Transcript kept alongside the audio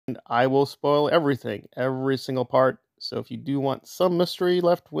I will spoil everything, every single part. So if you do want some mystery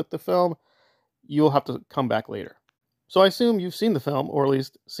left with the film, you'll have to come back later. So I assume you've seen the film, or at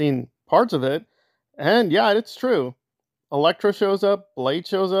least seen parts of it. And yeah, it's true. Elektra shows up, Blade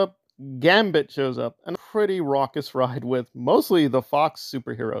shows up, Gambit shows up, and a pretty raucous ride with mostly the Fox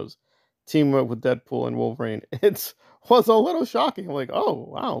superheroes team up with Deadpool and Wolverine. It was a little shocking. I'm like, oh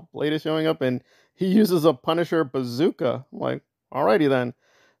wow, Blade is showing up and he uses a Punisher bazooka. I'm like, alrighty then.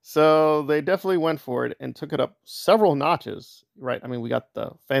 So they definitely went for it and took it up several notches, right? I mean, we got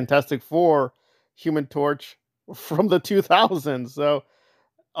the Fantastic Four, Human Torch from the 2000s. So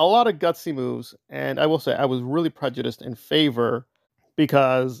a lot of gutsy moves, and I will say I was really prejudiced in favor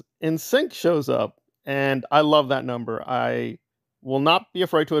because NSYNC shows up, and I love that number. I will not be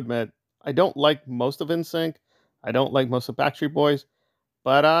afraid to admit I don't like most of NSYNC. I don't like most of Backstreet Boys,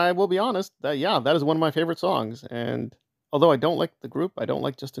 but I will be honest that yeah, that is one of my favorite songs. And although I don't like the group, I don't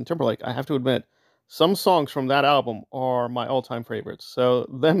like Justin Timberlake. I have to admit, some songs from that album are my all-time favorites. So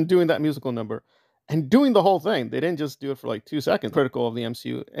them doing that musical number and doing the whole thing, they didn't just do it for like 2 seconds. Critical of the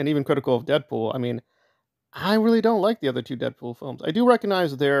MCU and even critical of Deadpool. I mean, I really don't like the other two Deadpool films. I do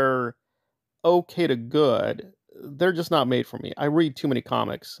recognize they're okay to good. They're just not made for me. I read too many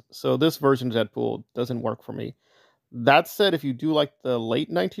comics, so this version of Deadpool doesn't work for me. That said, if you do like the late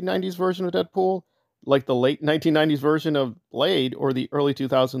 1990s version of Deadpool, like the late 1990s version of Blade or the early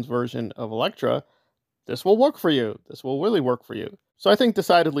 2000s version of Elektra, this will work for you. This will really work for you. So I think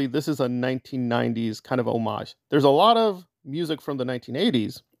decidedly this is a 1990s kind of homage. There's a lot of music from the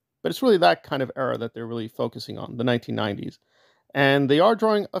 1980s, but it's really that kind of era that they're really focusing on, the 1990s. And they are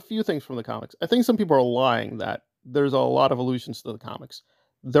drawing a few things from the comics. I think some people are lying that there's a lot of allusions to the comics.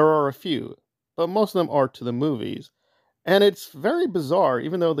 There are a few, but most of them are to the movies. And it's very bizarre,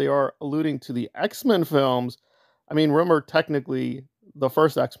 even though they are alluding to the X-Men films. I mean, remember, technically, the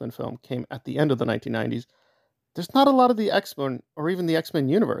first X-Men film came at the end of the 1990s. There's not a lot of the X-Men or even the X-Men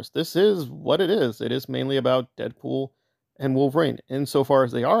universe. This is what it is. It is mainly about Deadpool and Wolverine. Insofar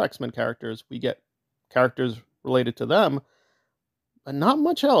as they are X-Men characters, we get characters related to them, but not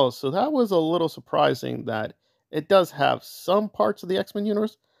much else. So that was a little surprising that it does have some parts of the X-Men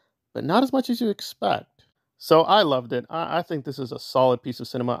universe, but not as much as you expect. So I loved it. I think this is a solid piece of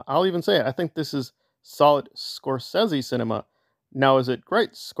cinema. I'll even say it. I think this is solid Scorsese cinema. Now, is it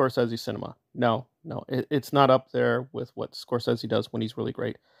great Scorsese cinema? No, no. It's not up there with what Scorsese does when he's really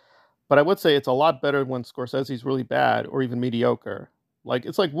great. But I would say it's a lot better when Scorsese's really bad or even mediocre. Like,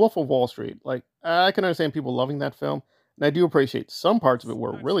 it's like Wolf of Wall Street. Like, I can understand people loving that film, and I do appreciate some parts of it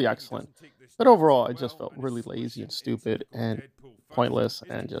were really excellent. But overall, it just felt really lazy and stupid and pointless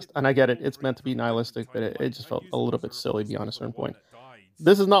and I get it, it's meant to be nihilistic, but it just felt a little bit silly beyond a certain point.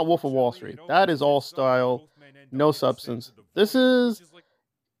 This is not Wolf of Wall Street. That is all style, no substance. This is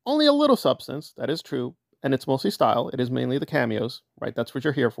only a little substance, that is true, and it's mostly style. It is mainly the cameos, right? That's what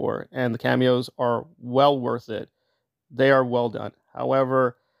you're here for, and the cameos are well worth it. They are well done.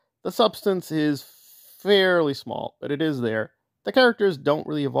 However, the substance is fairly small, but it is there. The characters don't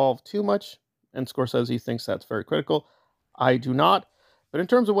really evolve too much, and Scorsese thinks that's very critical. I do not. But in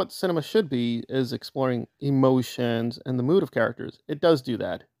terms of what cinema should be, is exploring emotions and the mood of characters. It does do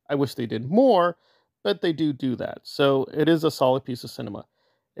that. I wish they did more, but they do that. So it is a solid piece of cinema.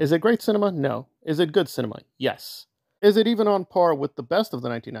 Is it great cinema? No. Is it good cinema? Yes. Is it even on par with the best of the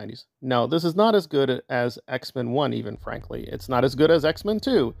 1990s? No, this is not as good as X-Men 1, even, frankly. It's not as good as X-Men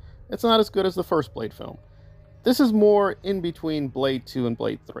 2. It's not as good as the first Blade film. This is more in between Blade 2 and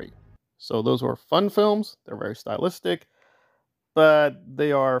Blade 3. So those were fun films. They're very stylistic, but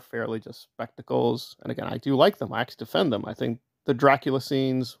they are fairly just spectacles. And again, I do like them. I actually defend them. I think the Dracula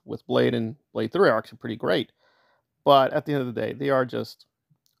scenes with Blade and Blade 3 are actually pretty great. But at the end of the day, they are just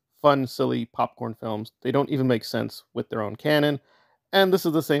fun, silly popcorn films. They don't even make sense with their own canon. And this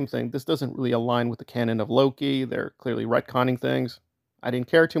is the same thing. This doesn't really align with the canon of Loki. They're clearly retconning things. I didn't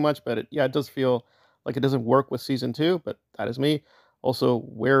care too much, but it does feel like it doesn't work with season 2, but that is me. Also,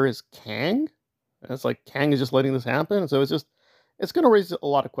 where is Kang? And it's like Kang is just letting this happen. So it's going to raise a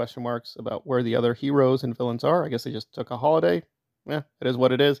lot of question marks about where the other heroes and villains are. I guess they just took a holiday. Yeah, it is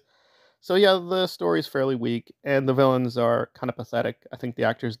what it is. So yeah, the story is fairly weak, and the villains are kind of pathetic. I think the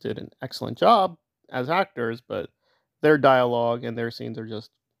actors did an excellent job as actors, but their dialogue and their scenes are just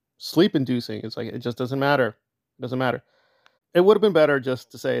sleep-inducing. It's like, it just doesn't matter. It doesn't matter. It would have been better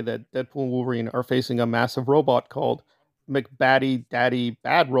just to say that Deadpool and Wolverine are facing a massive robot called McBaddy Daddy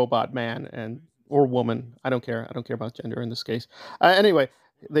Bad Robot Man and or woman. I don't care. I don't care about gender in this case. Anyway,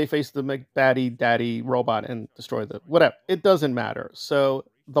 they face the McBaddy Daddy robot and destroy the whatever. It doesn't matter. So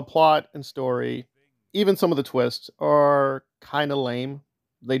the plot and story, even some of the twists, are kind of lame.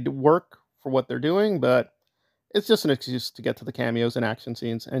 They work for what they're doing, but it's just an excuse to get to the cameos and action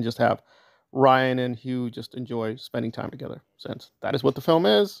scenes and just have Ryan and Hugh just enjoy spending time together. Since that is what the film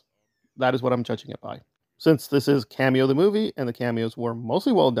is, that is what I'm judging it by. Since this is Cameo the movie and the cameos were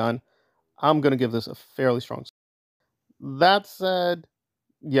mostly well done, I'm going to give this a fairly strong. That said,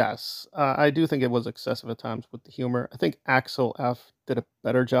 yes, I do think it was excessive at times with the humor. I think Axel F did a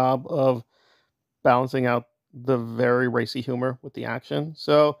better job of balancing out the very racy humor with the action.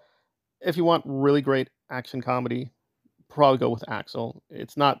 So if you want really great action comedy, probably go with Axel.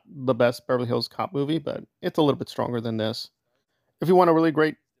 It's not the best Beverly Hills Cop movie, but it's a little bit stronger than this. If you want a really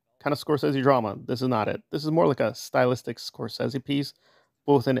great kind of Scorsese drama, this is not it. This is more like a stylistic Scorsese piece,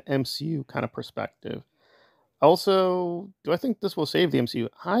 both an MCU kind of perspective. Also, do I think this will save the MCU?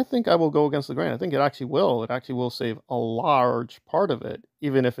 I think I will go against the grain. I think it actually will. It actually will save a large part of it,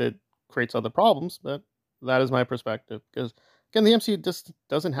 even if it creates other problems. But that is my perspective. Because, again, the MCU just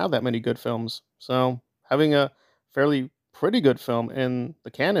doesn't have that many good films. So having a fairly pretty good film in the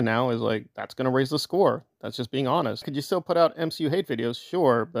canon now is like, that's going to raise the score. That's just being honest. Could you still put out MCU hate videos?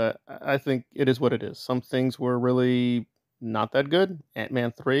 Sure. But I think it is what it is. Some things were really not that good.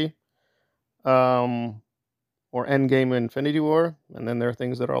 Ant-Man 3. Or Endgame Infinity War, and then there are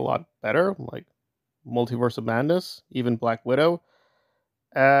things that are a lot better, like Multiverse of Madness, even Black Widow,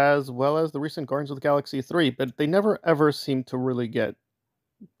 as well as the recent Guardians of the Galaxy 3, but they never ever seem to really get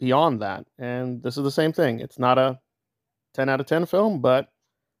beyond that. And this is the same thing. It's not a 10 out of 10 film, but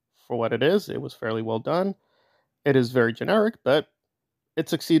for what it is, it was fairly well done. It is very generic, but it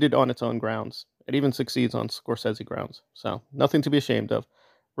succeeded on its own grounds. It even succeeds on Scorsese grounds. So, nothing to be ashamed of.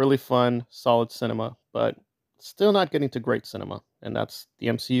 Really fun, solid cinema, but still not getting to great cinema. And that's the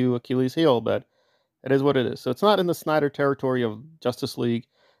MCU Achilles heel, but it is what it is. So, it's not in the Snyder territory of Justice League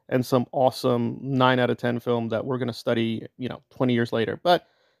and some awesome 9 out of 10 film that we're going to study, 20 years later. But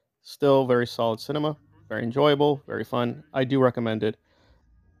still very solid cinema, very enjoyable, very fun. I do recommend it.